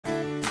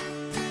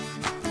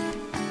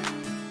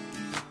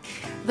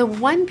The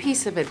one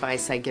piece of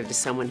advice I give to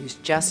someone who's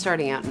just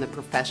starting out in the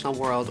professional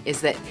world is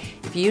that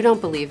if you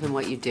don't believe in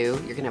what you do,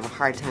 you're going to have a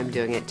hard time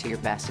doing it to your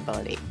best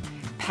ability.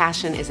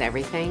 Passion is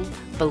everything.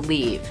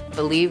 Believe,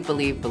 believe,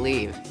 believe,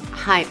 believe.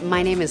 Hi,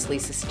 my name is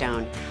Lisa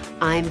Stone.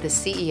 I'm the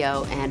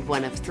CEO and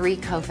one of 3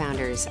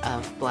 co-founders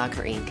of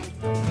BlogHer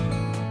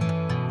Inc.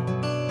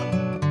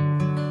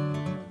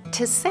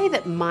 To say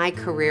that my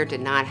career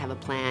did not have a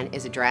plan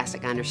is a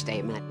drastic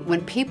understatement.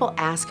 When people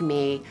ask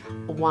me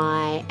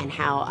why and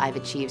how I've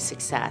achieved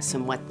success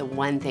and what the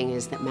one thing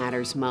is that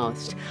matters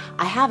most,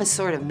 I have a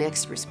sort of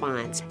mixed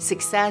response.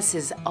 Success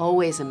is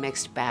always a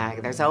mixed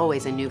bag. There's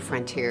always a new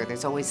frontier.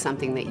 There's always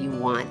something that you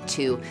want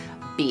to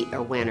beat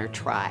or win or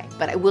try.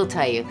 But I will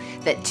tell you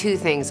that 2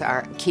 things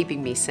are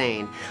keeping me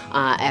sane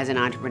as an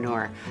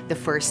entrepreneur. The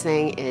first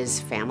thing is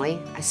family.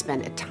 I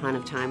spend a ton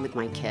of time with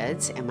my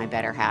kids and my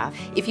better half.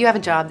 If you have a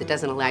job that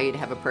doesn't allow you to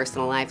have a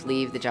personal life,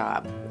 leave the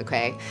job,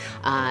 okay?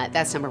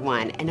 That's number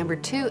 1. And number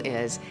 2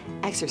 is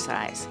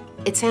exercise.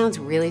 It sounds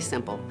really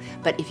simple,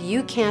 but if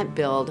you can't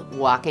build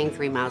walking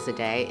 3 miles a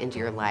day into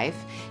your life,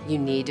 you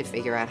need to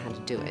figure out how to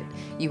do it.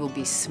 You will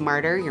be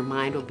smarter, your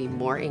mind will be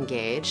more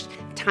engaged.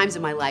 Times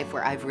in my life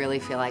where I really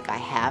feel like I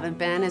haven't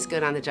been as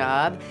good on the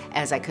job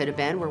as I could have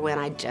been were when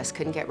I just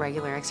couldn't get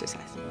regular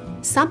exercise.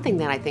 Something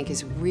that I think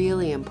is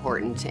really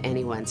important to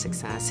anyone's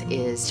success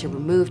is to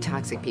remove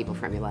toxic people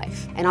from your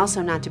life, and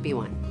also not to be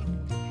one.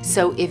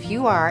 So if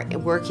you are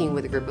working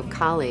with a group of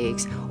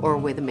colleagues or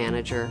with a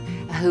manager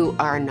who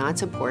are not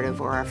supportive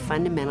or are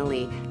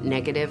fundamentally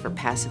negative or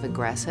passive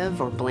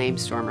aggressive or blame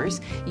stormers,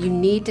 you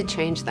need to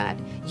change that.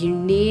 You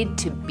need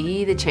to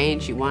be the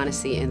change you want to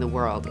see in the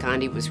world.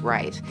 Gandhi was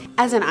right.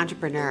 As an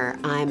entrepreneur,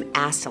 I'm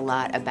asked a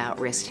lot about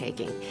risk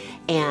taking.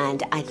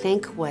 And I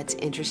think what's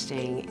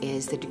interesting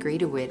is the degree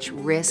to which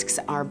risks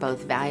are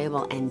both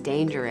valuable and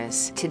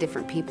dangerous to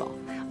different people.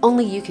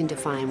 Only you can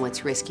define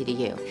what's risky to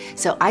you.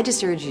 So I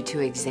just urge you to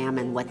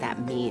examine what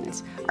that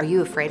means. Are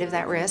you afraid of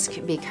that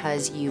risk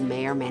because you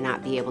may or may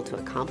not be able to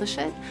accomplish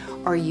it?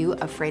 Or are you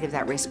afraid of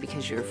that risk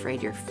because you're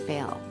afraid you'll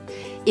fail?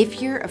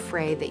 If you're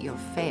afraid that you'll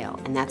fail,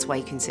 and that's why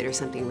you consider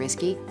something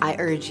risky, I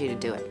urge you to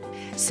do it.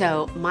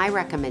 So my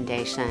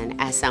recommendation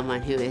as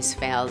someone who has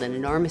failed an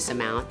enormous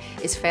amount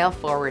is fail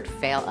forward,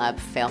 fail up,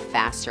 fail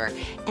faster,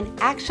 and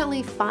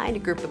actually find a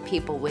group of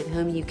people with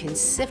whom you can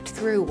sift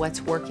through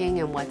what's working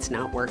and what's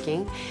not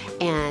working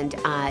and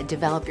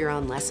develop your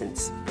own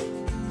lessons.